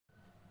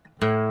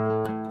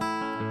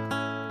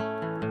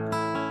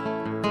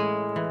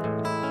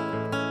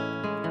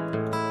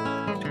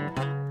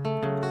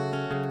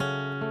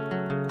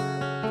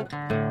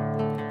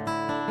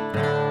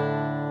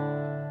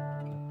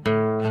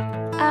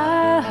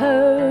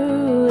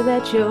heard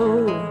that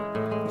you're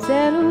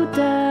settled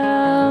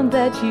down,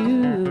 that you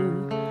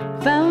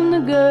found a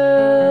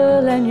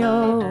girl and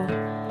you're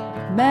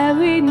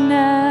married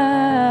now.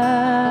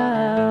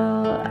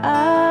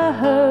 I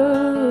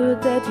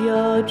heard that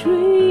your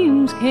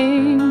dreams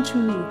came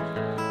true.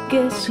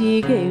 Guess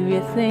she gave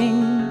you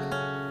things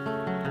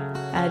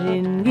I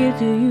didn't give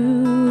to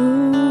you.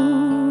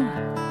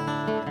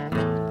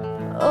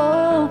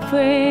 Oh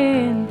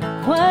friend,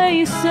 why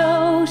you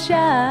so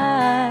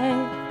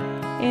shy?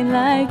 Ain't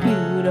like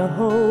you to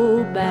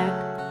hold back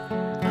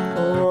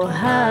or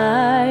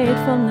hide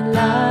from the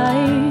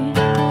light.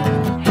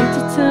 Hate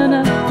to turn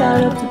up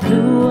out of the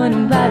blue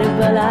uninvited,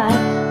 but I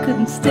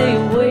couldn't stay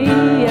away,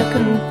 I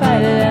couldn't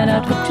fight it. And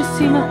I'd hope to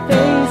see my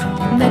face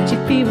and that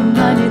you'd be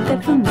reminded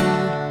that for me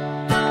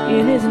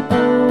it isn't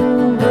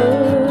over.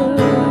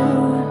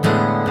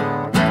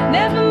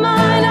 Never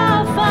mind,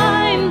 I'll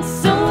find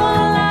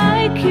someone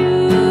like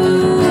you.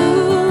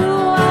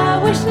 I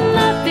wish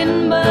nothing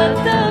but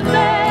the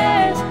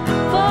best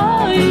for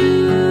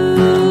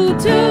you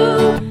too.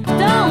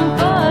 Don't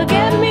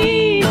forget me,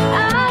 I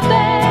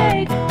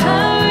beg.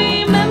 I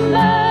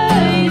remember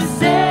you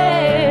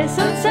said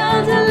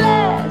sometimes it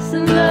lasts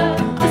in love,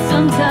 but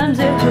sometimes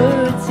it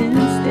hurts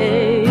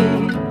instead.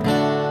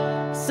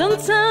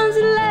 Sometimes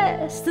it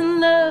lasts in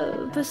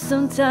love, but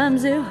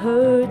sometimes it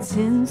hurts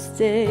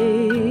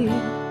instead.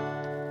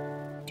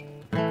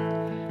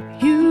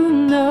 You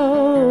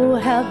know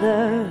how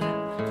the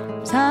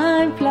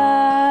time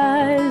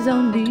flies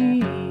on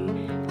me.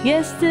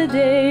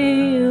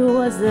 Yesterday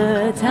was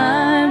the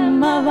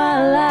time of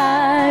our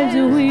lives.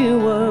 We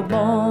were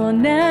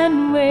born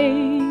and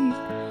raised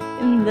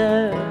in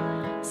the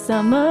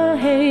summer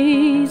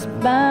haze,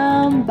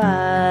 bound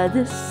by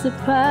the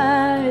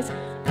surprise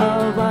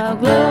of our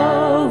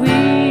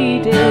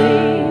glory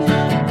days.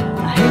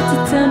 I hate to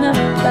turn up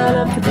out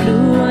of the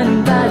blue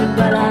uninvited,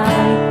 but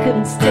I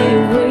couldn't stay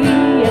away,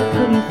 I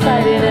couldn't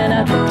fight it. And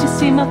I hope to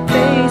see my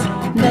face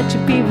and that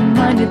you'd be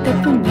reminded that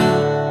for me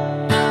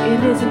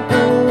it isn't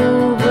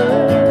over.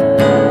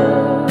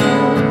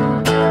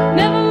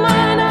 Never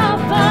mind, I'll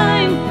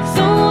find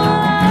someone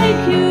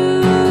like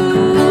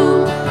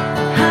you.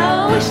 I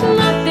wish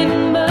nothing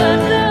but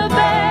the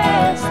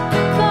best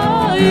for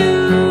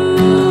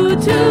you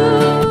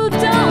too.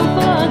 Don't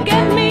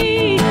forget me,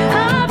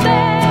 I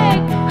beg.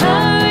 I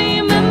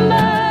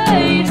remember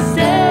you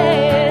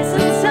said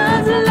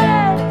sometimes it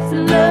lasts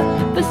in love,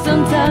 but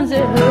sometimes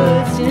it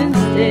hurts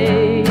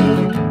instead.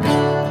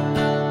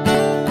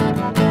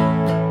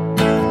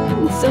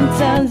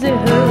 Sometimes it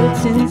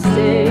hurts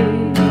instead.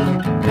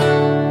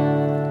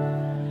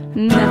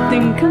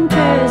 Nothing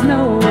compares, no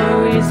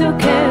worries or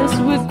cares,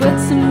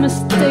 regrets and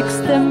mistakes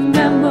that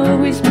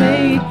memories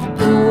made.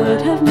 Who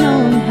would have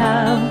known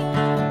how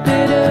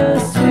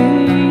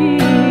bittersweet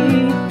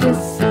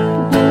this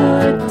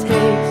would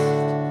taste?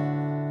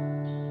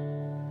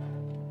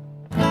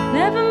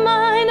 Never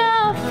mind,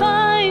 I'll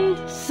find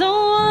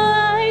someone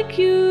like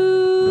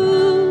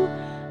you.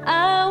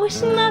 I wish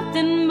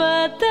nothing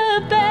but the